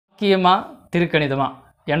வாக்கியமா திருக்கணிதமா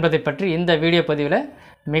என்பதை பற்றி இந்த வீடியோ பதிவில்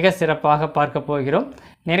மிக சிறப்பாக பார்க்க போகிறோம்.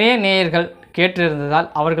 நிறைய நேயர்கள் கேட்டிருந்ததால்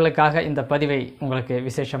அவர்களுக்காக இந்த பதிவை உங்களுக்கு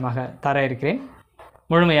விசேஷமாக தர இருக்கிறேன்.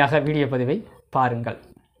 முழுமையாக வீடியோ பதிவை பாருங்கள்.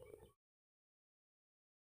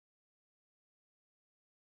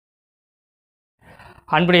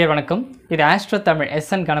 அன்புடைய வணக்கம். இது ஆஸ்ட்ரோதமிழ்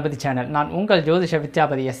Snganapathi சேனல். நான் உங்கள் ஜோதிஷ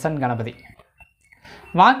வித்யாபதி Snganapathi.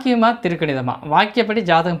 வாக்கியமா திருக்கணிதமா, வாக்கியப்படி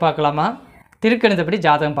ஜாதகம் பார்க்கலாமா, திருக்கணிதப்படி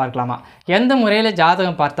ஜாதகம் பார்க்கலாமா, எந்த முறையில்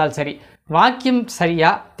ஜாதகம் பார்த்தால் சரி, வாக்கியம் சரியா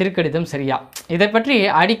திருக்கணிதம் சரியா, இதை பற்றி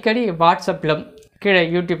அடிக்கடி வாட்ஸ்அப்பிலும் கீழே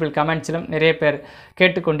யூடியூப்பில் கமெண்ட்ஸிலும் நிறைய பேர்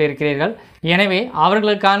கேட்டுக்கொண்டிருக்கிறீர்கள். எனவே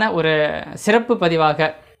அவர்களுக்கான ஒரு சிறப்பு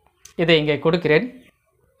பதிவாக இதை இங்கே கொடுக்கிறேன்.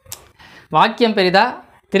 வாக்கியம் பெரிதா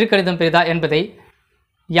திருக்கணிதம் பெரிதா என்பதை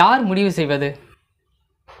யார் முடிவு செய்வது?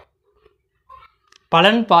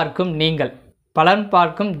 பலன் பார்க்கும் நீங்கள், பலன்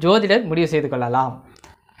பார்க்கும் ஜோதிடர் முடிவு செய்து கொள்ளலாம்.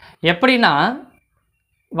 எப்படின்னா,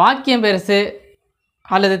 வாக்கியம் பெருசு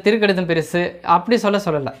அல்லது திருக்கணிதம் பெருசு அப்படி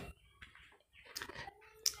சொல்லலை.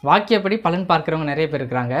 வாக்கியப்படி பலன் பார்க்குறவங்க நிறைய பேர்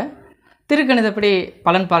இருக்கிறாங்க, திருக்கணிதப்படி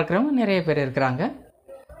பலன் பார்க்குறவங்க நிறைய பேர் இருக்கிறாங்க.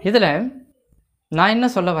 இதில் நான் என்ன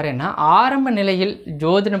சொல்ல வரேன்னா, ஆரம்ப நிலையில்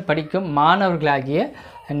ஜோதிடம் படிக்கும் மாணவர்களாகிய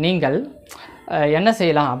நீங்கள் என்ன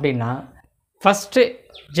செய்யலாம் அப்படின்னா, ஃபஸ்ட்டு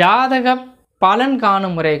ஜாதக பலன்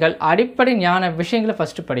காணும் முறைகள், அடிப்படை ஞான விஷயங்களை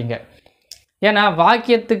ஃபஸ்ட்டு படிங்க. ஏன்னா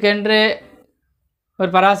வாக்கியத்துக்கென்று ஒரு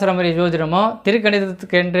பராசர முறை ஜோதிடமோ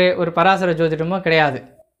திருக்கணிதத்துக்கென்று ஒரு பராசர ஜோதிடமோ கிடையாது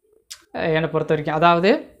என்னை பொறுத்த வரைக்கும். அதாவது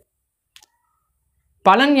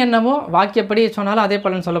பலன் என்னவோ வாக்கியப்படி சொன்னாலும் அதே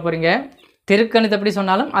பலன் சொல்ல போகிறீங்க, திருக்கணிதப்படி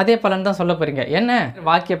சொன்னாலும் அதே பலன் தான் சொல்ல போகிறீங்க. என்ன,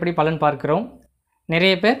 வாக்கியப்படி பலன் பார்க்கிறோம்,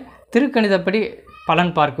 நிறைய பேர் திருக்கணிதப்படி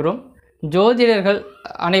பலன் பார்க்கிறோம். ஜோதிடர்கள்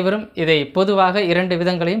அனைவரும் இதை பொதுவாக இரண்டு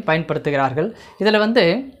விதங்களையும் பயன்படுத்துகிறார்கள். இதில்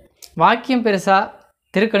வாக்கியம் பெருசா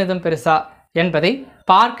திருக்கணிதம் பெருசா என்பதை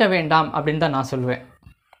பார்க்க வேண்டாம் அப்படின்னு தான் நான் சொல்லுவேன்.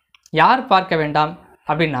 யார் பார்க்க வேண்டாம்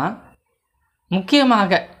அப்படின்னா,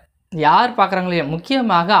 முக்கியமாக யார் பார்க்குறாங்களோ,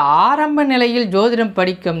 முக்கியமாக ஆரம்ப நிலையில் ஜோதிடம்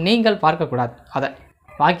படிக்கும் நீங்கள் பார்க்கக்கூடாது. அதை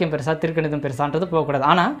வாக்கியம் பெருசா திருக்கணிதம் பெருசான்றது போகக்கூடாது.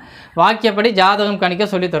 ஆனால் வாக்கியப்படி ஜாதகம் கணிக்க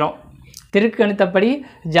சொல்லித்தரோம், திருக்கணித்தப்படி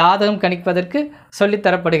ஜாதகம் கணிப்பதற்கு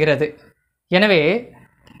சொல்லித்தரப்படுகிறது. எனவே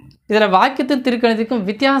இதில் வாக்கியத்தும் திருக்கணிதத்துக்கும்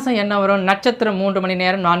வித்தியாசம் என்ன வரும்? நட்சத்திரம் 3 மணி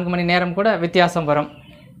நேரம் 4 மணி நேரம் கூட வித்தியாசம் வரும்.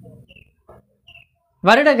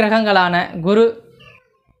 வருட கிரகங்களான குரு,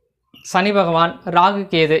 சனி பகவான், ராகு,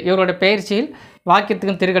 கேது இவரோட பயிற்சியில்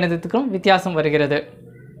வாக்கியத்துக்கும் திருக்கணிதத்துக்கும் வித்தியாசம் வருகிறது.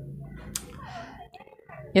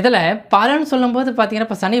 இதில் பலன் சொல்லும்போது பார்த்தீங்கன்னா,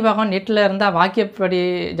 இப்போ சனி பகவான் 8ல் இருந்தால் வாக்கியப்படி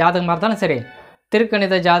ஜாதகமாக இருந்தாலும் சரி,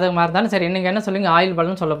 திருக்கணித ஜாதகமாக இருந்தாலும் சரி, நீங்கள் என்ன சொல்லுவீங்க? ஆயுள்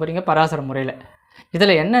பலன் சொல்ல போகிறீங்க பராசர முறையில்.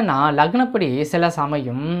 இதில் என்னென்னா, லக்னப்படி சில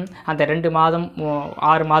சமயம் அந்த 2 மாதம்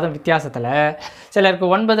 6 மாதம் வித்தியாசத்தில் சிலருக்கு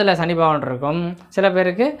 9ல் சனி பகவான் இருக்கும், சில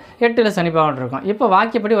பேருக்கு 8ல் சனி பகவான் இருக்கும். இப்போ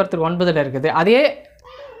வாக்கியப்படி ஒருத்தர் 9ல் இருக்குது, அதே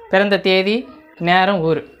பிறந்த தேதி நேரம்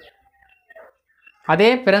ஊர்,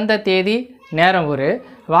 அதே பிறந்த தேதி நேரம் ஊர்,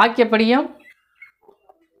 வாக்கியப்படியும்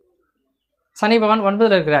சனி பகவான்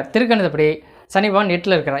 9ல் இருக்கிறார், திருக்கணிதப்படி சனி பகவான்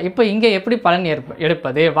 8ல் இருக்கிறார். இப்போ இங்கே எப்படி பலன்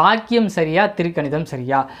எடுப்பது? வாக்கியம் சரியா திருக்கணிதம்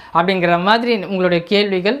சரியா அப்படிங்கிற மாதிரி உங்களுடைய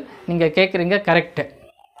கேள்விகள் நீங்கள் கேட்குறீங்க. கரெக்டு.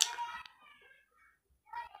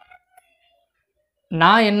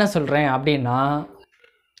 நான் என்ன சொல்கிறேன் அப்படின்னா,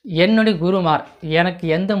 என்னுடைய குருமார் எனக்கு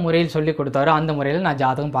எந்த முறையில் சொல்லி கொடுத்தாரோ அந்த முறையில் நான்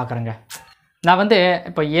ஜாதகம் பார்க்குறேங்க. நான்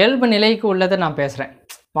இப்போ இயல்பு நிலைக்கு உள்ளதை நான் பேசுகிறேன்,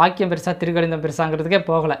 வாக்கியம் பெருசா திருக்கணிதம் பெருசாங்கிறதுக்கே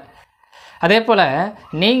போகலை. அதே போல்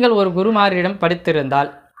நீங்கள் ஒரு குருமாரிடம்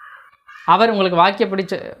படித்திருந்தால், அவர் உங்களுக்கு வாக்கியப்படி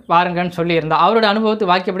பாருங்கன்னு சொல்லியிருந்தால், அவரோட அனுபவத்து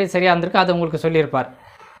வாக்கியப்படி சரியாக இருந்திருக்கு, அதை உங்களுக்கு சொல்லியிருப்பார்.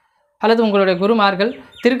 அல்லது உங்களுடைய குருமார்கள்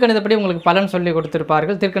திருக்கணிதப்படி உங்களுக்கு பலன் சொல்லி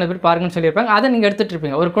கொடுத்துருப்பார்கள், திருக்கணிதப்படி பாருங்கன்னு சொல்லியிருப்பாங்க, அதை நீங்கள் எடுத்துகிட்டு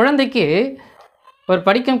இருப்பீங்க. ஒரு குழந்தைக்கு, ஒரு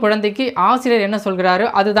படிக்கும் குழந்தைக்கு ஆசிரியர் என்ன சொல்கிறாரோ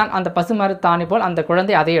அதுதான் அந்த பசுமரத்தாணி போல் அந்த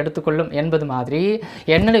குழந்தை அதை எடுத்துக்கொள்ளும் என்பது மாதிரி,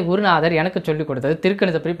 என்னுடைய குருநாதர் எனக்கு சொல்லிக் கொடுத்தது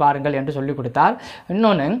திருக்கணிதப்படி பாருங்கள் என்று சொல்லிக் கொடுத்தார்.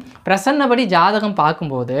 இன்னொன்று, பிரசன்னப்படி ஜாதகம்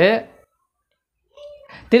பார்க்கும்போது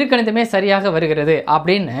திருக்கணிதமே சரியாக வருகிறது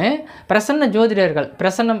அப்படின்னு பிரசன்ன ஜோதிடர்கள்,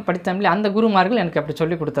 பிரசன்னம் படித்தவங்களே அந்த குருமார்கள் எனக்கு அப்படி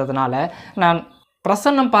சொல்லி கொடுத்ததுனால நான்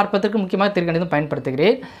பிரசன்னம் பார்ப்பதற்கு முக்கியமாக திருக்கணிதம்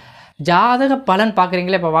பயன்படுத்துகிறேன். ஜாதக பலன்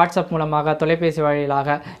பார்க்குறீங்களே, இப்போ வாட்ஸ்அப் மூலமாக, தொலைபேசி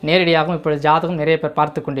வழியிலாக, நேரடியாகவும் இப்பொழுது ஜாதகம் நிறைய பேர்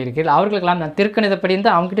பார்த்து கொண்டிருக்கிறீர்கள். அவர்களுக்கெல்லாம் நான் திருக்கணிதப்படி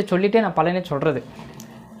இருந்து அவங்ககிட்ட சொல்லிவிட்டே நான் பலனே சொல்கிறது.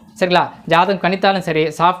 சரிங்களா? ஜாதகம் கணித்தாலும் சரி,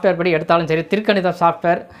 சாஃப்ட்வேர் படி எடுத்தாலும் சரி, திருக்கணித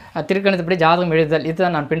சாஃப்ட்வேர், திருக்கணிதப்படி ஜாதகம் எழுதுதல்,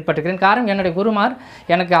 இதுதான் நான் பின்பற்றுகிறேன். காரணம், என்னுடைய குருமார்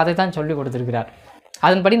எனக்கு அதை தான் சொல்லி கொடுத்துருக்கிறார்.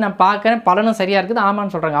 அதன்படி நான் பார்க்குறேன், பலனும் சரியாக இருக்குது,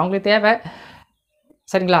 ஆமான்னு சொல்கிறாங்க. அவங்களுக்கு தேவை,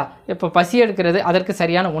 சரிங்களா? இப்போ பசி எடுக்கிறது, அதற்கு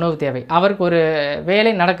சரியான உணவு தேவை, அவருக்கு ஒரு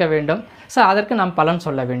வேலை நடக்க வேண்டும், ஸோ அதற்கு நாம் பலன்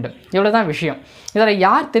சொல்ல வேண்டும். இவ்வளோ தான் விஷயம். இதில்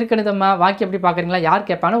யார் திருக்கணிதமாக வாக்கியம் எப்படி பார்க்குறீங்களா யார்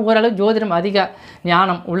கேட்பாங்கன்னா, ஓரளவு ஜோதிடம் அதிக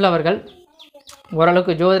ஞானம் உள்ளவர்கள்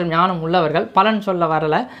ஓரளவுக்கு ஜோதிட ஞானம் உள்ளவர்கள் பலன் சொல்ல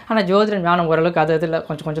வரலை. ஆனால் ஜோதிட ஞானம் ஓரளவுக்கு அது இதில்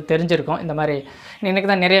கொஞ்சம் தெரிஞ்சிருக்கும். இந்த மாதிரி இன்றைக்கி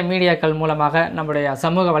தான் நிறைய மீடியாக்கள் மூலமாக நம்முடைய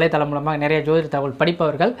சமூக வலைத்தளம் மூலமாக நிறைய ஜோதிட தகவல்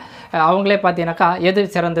படிப்பவர்கள் அவங்களே பார்த்தீங்கன்னாக்கா எது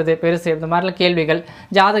சிறந்தது பெருசு இந்த மாதிரிலாம் கேள்விகள்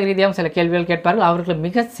ஜாதக ரீதியாகவும் சில கேள்விகள் கேட்பார்கள். அவர்கள்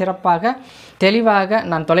மிக சிறப்பாக தெளிவாக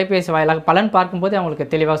நான் தொலைபேசி வாயிலாக பலன் பார்க்கும்போது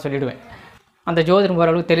அவங்களுக்கு தெளிவாக சொல்லிவிடுவேன். அந்த ஜோதிடம்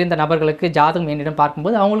ஓரளவுக்கு தெரிந்த நபர்களுக்கு ஜாதகம் என்னிடம்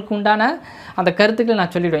பார்க்கும்போது அவங்களுக்கு உண்டான அந்த கருத்துக்களை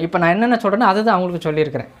நான் சொல்லிவிடுவேன். இப்போ நான் என்னென்ன சொல்கிறேனோ அதை தான் அவங்களுக்கு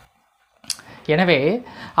சொல்லியிருக்கிறேன். எனவே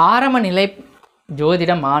ஆரம்ப நிலை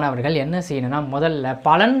ஜோதிட மாணவர்கள் என்ன செய்யணும்னா முதல்ல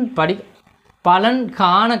பலன்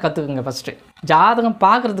காண கற்றுக்குங்க. ஃபஸ்ட்டு ஜாதகம்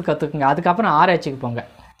பார்க்குறதுக்கு கற்றுக்குங்க. அதுக்கப்புறம் ஆராய்ச்சிக்கு போங்க.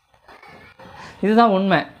 இதுதான்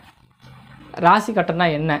உண்மை. ராசி கட்டம்னா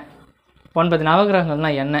என்ன, 9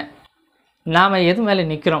 நவகிரகங்கள்னால் என்ன, நாம் எது மேலே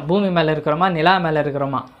நிற்கிறோம், பூமி மேலே இருக்கிறோமா நிலா மேலே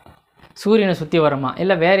இருக்கிறோமா, சூரியனை சுற்றி வரோமா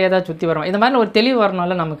இல்லை வேறு ஏதாவது சுற்றி வரோமா, இந்த மாதிரி ஒரு தெளிவு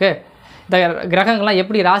வரணும்ல நமக்கு. இந்த கிரகங்கள்லாம்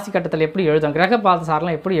எப்படி ராசி கட்டத்தில் எப்படி எழுதுறோம், கிரக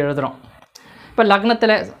பாதசாரெலாம் எப்படி எழுதுகிறோம். இப்போ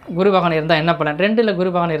லக்னத்தில் குரு பகவான் இருந்தால் என்ன பலன், 2ல் குரு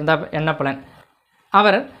பகவான் இருந்தால் என்ன பலன்,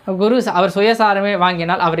 அவர் சுயசாரமே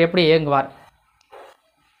வாங்கினால் அவர் எப்படி இயங்குவார்.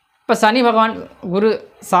 இப்போ சனி பகவான்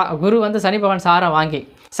குரு வந்து சனி பகவான் சாரம் வாங்கி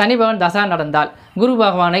சனி பகவான் தசா நடந்தால் குரு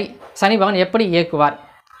பகவானை சனி பகவான் எப்படி இயக்குவார்.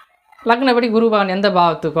 லக்னப்படி குரு பகவான் எந்த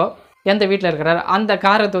பாவத்துக்கோ எந்த வீட்டில் இருக்கிறார் அந்த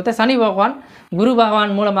காரத்துவத்தை சனி பகவான் குரு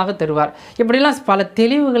பகவான் மூலமாக தருவார். இப்படிலாம் பல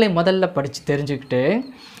தெளிவுகளை முதல்ல படித்து தெரிஞ்சுக்கிட்டு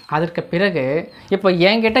அதற்கு பிறகு இப்போ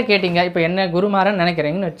என்கிட்ட கேட்டிங்க, இப்போ என்ன குருமாரன்னு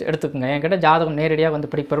நினைக்கிறீங்கன்னு எடுத்துக்கோங்க. என்கிட்ட ஜாதகம் நேரடியாக வந்து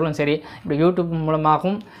படிப்பவர்களும் சரி, இப்படி யூடியூப்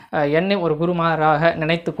மூலமாகவும் என்னை ஒரு குருமாராக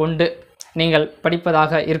நினைத்து கொண்டு நீங்கள்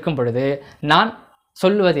படிப்பதாக இருக்கும் பொழுது நான்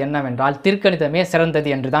சொல்லுவது என்னவென்றால் திருக்கணிதமே சிறந்தது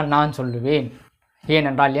என்று தான் நான் சொல்லுவேன்.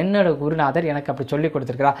 ஏனென்றால் என்னோடய குருநாதர் எனக்கு அப்படி சொல்லிக்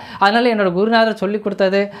கொடுத்துருக்கிறார். அதனால் என்னோடய குருநாதர் சொல்லிக்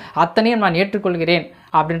கொடுத்தது அத்தனையும் நான் ஏற்றுக்கொள்கிறேன்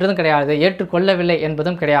அப்படின்றதும் கிடையாது, ஏற்றுக்கொள்ளவில்லை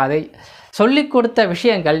என்பதும் கிடையாது. சொல்லிக் கொடுத்த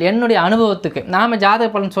விஷயங்கள் என்னுடைய அனுபவத்துக்கு நாம் ஜாதக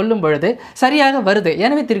பலன் சொல்லும் பொழுது சரியாக வருது.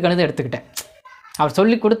 எனவே திருக்கணிதம் எடுத்துக்கிட்டேன். அவர்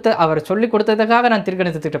சொல்லிக் கொடுத்ததுக்காக நான்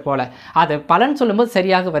திருக்கணிதத்துக்கிட்ட போகல, அது பலன் சொல்லும்போது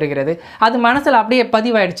சரியாக வருகிறது. அது மனசில் அப்படியே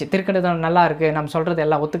பதிவாயிடுச்சு. திருக்கணிதம் நல்லா இருக்குது, நம்ம சொல்கிறது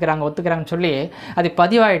எல்லாம் ஒத்துக்கிறாங்கன்னு சொல்லி அது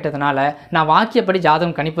பதிவாயிட்டதுனால நான் வாக்கியப்படி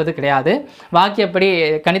ஜாதகம் கணிப்பது கிடையாது, வாக்கியப்படி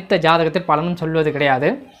கணித்த ஜாதகத்தில் பலனும் சொல்வது கிடையாது.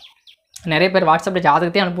 நிறைய பேர் வாட்ஸ்அப்பில்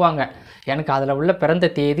ஜாதகத்தையும் அனுப்புவாங்க. எனக்கு அதில் உள்ள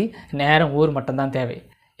பிறந்த தேதி நேரம் ஊர் மட்டும்தான் தேவை.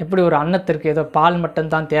 எப்படி ஒரு அன்னத்திற்கு ஏதோ பால்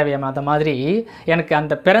மட்டும்தான் தேவையாமா, அந்த மாதிரி எனக்கு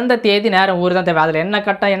அந்த பிறந்த தேதி நேரம் ஊர் தான் தேவை. அதில் என்ன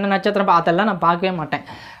கட்டம் என்ன நட்சத்திரம் அதெல்லாம் நான் பார்க்கவே மாட்டேன்.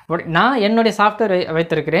 நான் என்னுடைய சாஃப்ட்வேர்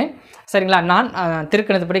வைத்திருக்கிறேன். சரிங்களா, நான்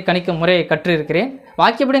திருக்கணிதப்படி கணிக்கும் முறையை கற்றிருக்கிறேன்,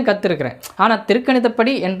 வாக்கியப்படியும் கற்றுருக்கிறேன். ஆனால்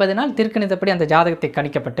திருக்கணிதப்படி என்பதனால் திருக்கணிதப்படி அந்த ஜாதகத்தை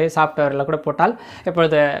கணிக்கப்பட்டு சாஃப்ட்வேரில் கூட போட்டால்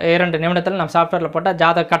இப்பொழுது 2 நிமிடத்தில் நம்ம சாஃப்ட்வேரில் போட்டால்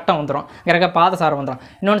ஜாதக கட்டம் வந்துடும், கிரக பாதசாரம் வந்துடும்.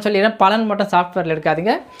 இன்னொன்று சொல்லிடுறேன், பலன் மட்டும் சாஃப்ட்வேரில்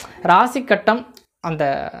எடுக்காதீங்க, ராசி கட்டம் அந்த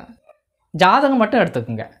ஜாதகம் மட்டும்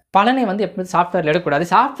எடுத்துக்கோங்க. பலனை வந்து எப்படி சாஃப்ட்வேரில் எடுக்கக்கூடாது.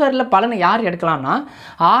 சாஃப்ட்வேரில் பலனை யார் எடுக்கலாம்னா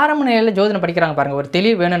ஆரம்ப நிலையில் ஜோதிடம் படிக்கிறாங்க பாருங்கள், ஒரு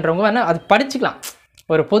தெளிவு வேணுன்றவங்க வேணால் அது படிச்சுக்கலாம்.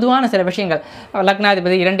 ஒரு பொதுவான சில விஷயங்கள்,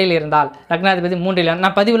 லக்னாதிபதி 2ல் இருந்தால் லக்னாதிபதி 3ல்,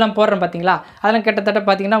 நான் பதிவுலாம் போடுறேன் பார்த்தீங்களா, அதெல்லாம் கிட்டத்தட்ட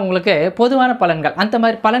பார்த்தீங்கன்னா உங்களுக்கு பொதுவான பலன்கள், அந்த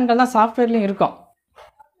மாதிரி பலன்கள் தான் சாஃப்ட்வேர்லேயும் இருக்கும்.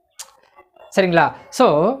 சரிங்களா. ஸோ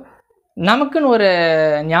நமக்குன்னு ஒரு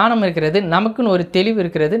ஞானம் இருக்கிறது, நமக்குன்னு ஒரு தெளிவு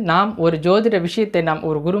இருக்கிறது. நாம் ஒரு ஜோதிட விஷயத்தை நாம்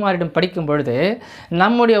ஒரு குருமாரிடம் படிக்கும் பொழுது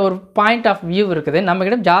நம்முடைய ஒரு பாயிண்ட் ஆஃப் வியூ இருக்குது.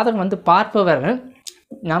 நம்மிடம் ஜாதகம் வந்து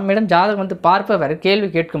பார்ப்பவர் கேள்வி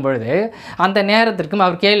கேட்கும் பொழுது அந்த நேரத்திற்கும்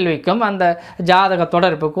அவர் கேள்விக்கும் அந்த ஜாதக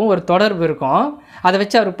தொடர்புக்கும் ஒரு தொடர்பு இருக்கும். அதை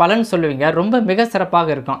வச்சு அவர் பலன் சொல்லுவீங்க, ரொம்ப மிக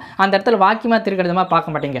சிறப்பாக இருக்கும். அந்த இடத்துல வாக்கியமாக திருக்கணிதமாக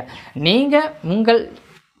பார்க்க மாட்டீங்க. நீங்கள் உங்கள்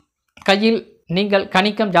கையில் நீங்கள்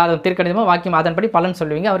கணிக்கும் ஜாதகம் திருக்கணிதமாக வாக்கியம் அதன்படி பலன்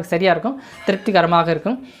சொல்லுவீங்க, அவருக்கு சரியாக இருக்கும், திருப்திகரமாக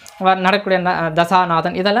இருக்கும், நடக்கக்கூடிய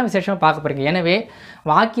தசாநாதன் இதெல்லாம் விசேஷமாக பார்க்க போகிறீங்க. எனவே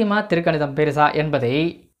வாக்கியமாக திருக்கணிதம் பெருசா என்பதை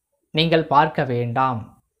நீங்கள் பார்க்க வேண்டாம்.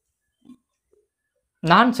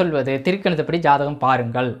 நான் சொல்வது திருக்கணிதப்படி ஜாதகம்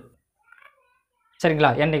பாருங்கள்.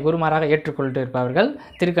 சரிங்களா. என்னை குருமாராக ஏற்றுக்கொண்டு இருப்பவர்கள்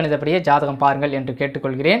திருக்கணிதப்படியே ஜாதகம் பாருங்கள் என்று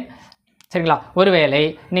கேட்டுக்கொள்கிறேன். சரிங்களா. ஒருவேளை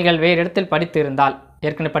நீங்கள் வேறு இடத்தில் படித்து இருந்தால்,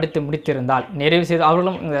 ஏற்கனவே படித்து முடித்திருந்தால், நிறைவு செய்து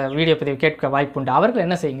அவர்களும் இந்த வீடியோ பதிவு கேட்க வாய்ப்புண்டு. அவர்கள்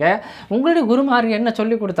என்ன செய்யுங்க, உங்களுடைய குருமார் என்ன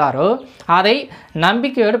சொல்லிக் கொடுத்தாரோ அதை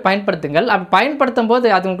நம்பிக்கையோடு பயன்படுத்துங்கள். அப்படி பயன்படுத்தும் போது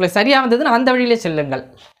அது உங்களுக்கு சரியாக வந்ததுன்னு அந்த வழியிலே செல்லுங்கள்.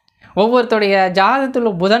 ஒவ்வொருத்தருடைய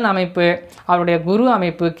ஜாதகத்தில் புதன் அமைப்பு, அவருடைய குரு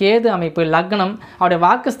அமைப்பு, கேது அமைப்பு, லக்னம், அவருடைய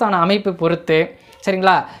வாக்குஸ்தான அமைப்பு பொறுத்து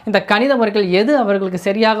சரிங்களா இந்த கணித முறைகள் எது அவர்களுக்கு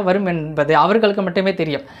சரியாக வரும் என்பது அவர்களுக்கு மட்டுமே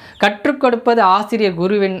தெரியும். கற்றுக் கொடுப்பது ஆசிரியர்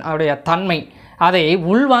குருவின் அவருடைய தன்மை. அதை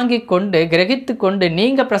உள்வாங்கி கொண்டு கிரகித்து கொண்டு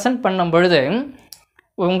நீங்கள் ப்ரெசென்ட் பண்ணும் பொழுது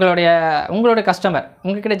உங்களுடைய கஸ்டமர்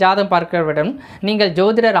உங்கள்கிட்ட ஜாதகம் பார்க்கிறவிடம் நீங்கள்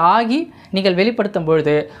ஜோதிடர் ஆகி நீங்கள் வெளிப்படுத்தும்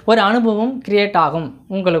பொழுது ஒரு அனுபவம் கிரியேட் ஆகும்,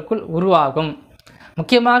 உங்களுக்குள் உருவாகும்.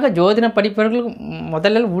 முக்கியமாக ஜோதிடம் படிப்பவர்களுக்கு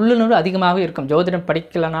முதலில் உள்ளுணர்வு அதிகமாக இருக்கும். ஜோதிடம்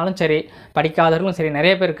படிக்கலனாலும் சரி, படிக்காதவர்களும் சரி,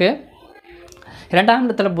 நிறைய பேருக்கு 2ஆம்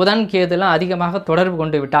இடத்துல புதன் கேதுலாம் அதிகமாக தொடர்பு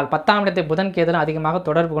கொண்டு விட்டால், 10ஆம் இடத்தை புதன் கேதுலாம் அதிகமாக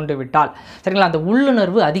தொடர்பு கொண்டு விட்டால் சரிங்களா, அந்த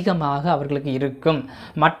உள்ளுணர்வு அதிகமாக அவர்களுக்கு இருக்கும்.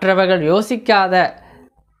 மற்றவர்கள் யோசிக்காத,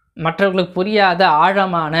 மற்றவர்களுக்கு புரியாத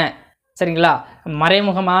ஆழமான சரிங்களா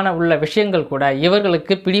மறைமுகமான உள்ள விஷயங்கள் கூட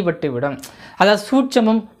இவர்களுக்கு பிடிபட்டு விடும். அதாவது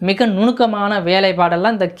சூட்சமும் மிக நுணுக்கமான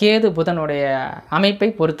வேலைப்பாடெல்லாம் இந்த கேது புதனுடைய அமைப்பை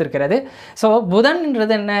பொறுத்திருக்கிறது. ஸோ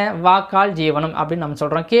புதன்ன்றது என்ன, வாக்கால் ஜீவனம் அப்படின்னு நம்ம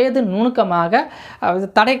சொல்கிறோம். கேது நுணுக்கமாக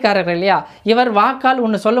தடைக்காரர்கள் இல்லையா, இவர் வாக்கால்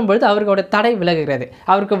ஒன்று சொல்லும் பொழுது அவர்களுடைய தடை விலகுகிறது,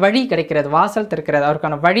 அவருக்கு வழி கிடைக்கிறது, வாசல் திறக்கிறது,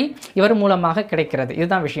 அவருக்கான வழி இவர் மூலமாக கிடைக்கிறது.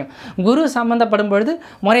 இதுதான் விஷயம். குரு சம்பந்தப்படும் பொழுது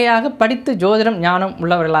முறையாக படித்து ஜோதிடம் ஞானம்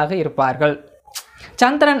உள்ளவர்களாக இருப்பார்கள்.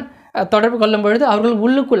 சந்திரன் தொடர்பு கொள்ளும் பொழுது அவர்கள்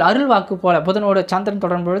உள்ளுக்குள் அருள் வாக்கு போல, புதனோடு சந்திரன்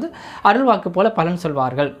தொடரும் பொழுது அருள் வாக்கு போல பலன்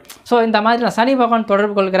சொல்வார்கள். ஸோ இந்த மாதிரி சனி பகவான்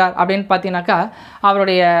தொடர்பு கொள்கிறார் அப்படின்னு பார்த்தீங்கன்னாக்கா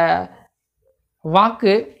அவருடைய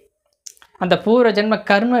வாக்கு அந்த பூர்வ ஜென்ம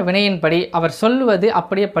கர்ம வினையின்படி அவர் சொல்லுவது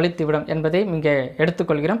அப்படியே பலித்துவிடும் என்பதை இங்கே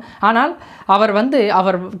எடுத்துக்கொள்கிறோம். ஆனால் அவர்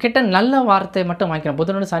அவர் கிட்ட நல்ல வார்த்தை மட்டும் வாங்கிக்கணும்.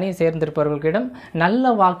 புதனோடு சனி சேர்ந்திருப்பவர்களிடம்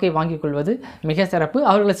நல்ல வாக்கை வாங்கிக் கொள்வது மிக சிறப்பு.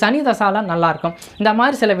 அவர்கள் சனி தசாலாம் நல்லாயிருக்கும். இந்த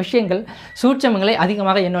மாதிரி சில விஷயங்கள் சூட்சமங்களை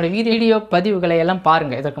அதிகமாக என்னோடய வீடியோ பதிவுகளை எல்லாம்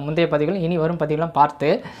பாருங்கள். இதற்கு முந்தைய பதிவுகள் இனி வரும் பதிவுலாம் பார்த்து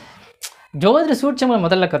ஜோதிட சூட்சமங்கள்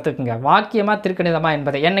முதல்ல கற்றுக்குங்க. வாக்கியமாக திருக்கணிதமா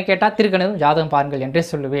என்பதை என்ன கேட்டால் திருக்கணிதம் ஜாதகம் பாருங்கள் என்றே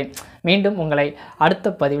சொல்லுவேன். மீண்டும் உங்களை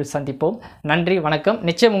அடுத்த பதிவில் சந்திப்போம். நன்றி, வணக்கம்.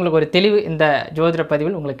 நிச்சயம் உங்களுக்கு ஒரு தெளிவு இந்த ஜோதிட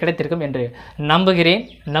பதிவில் உங்களுக்கு கிடைத்திருக்கும் என்று நம்புகிறேன்.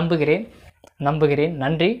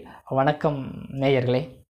 நன்றி, வணக்கம் நேயர்களே.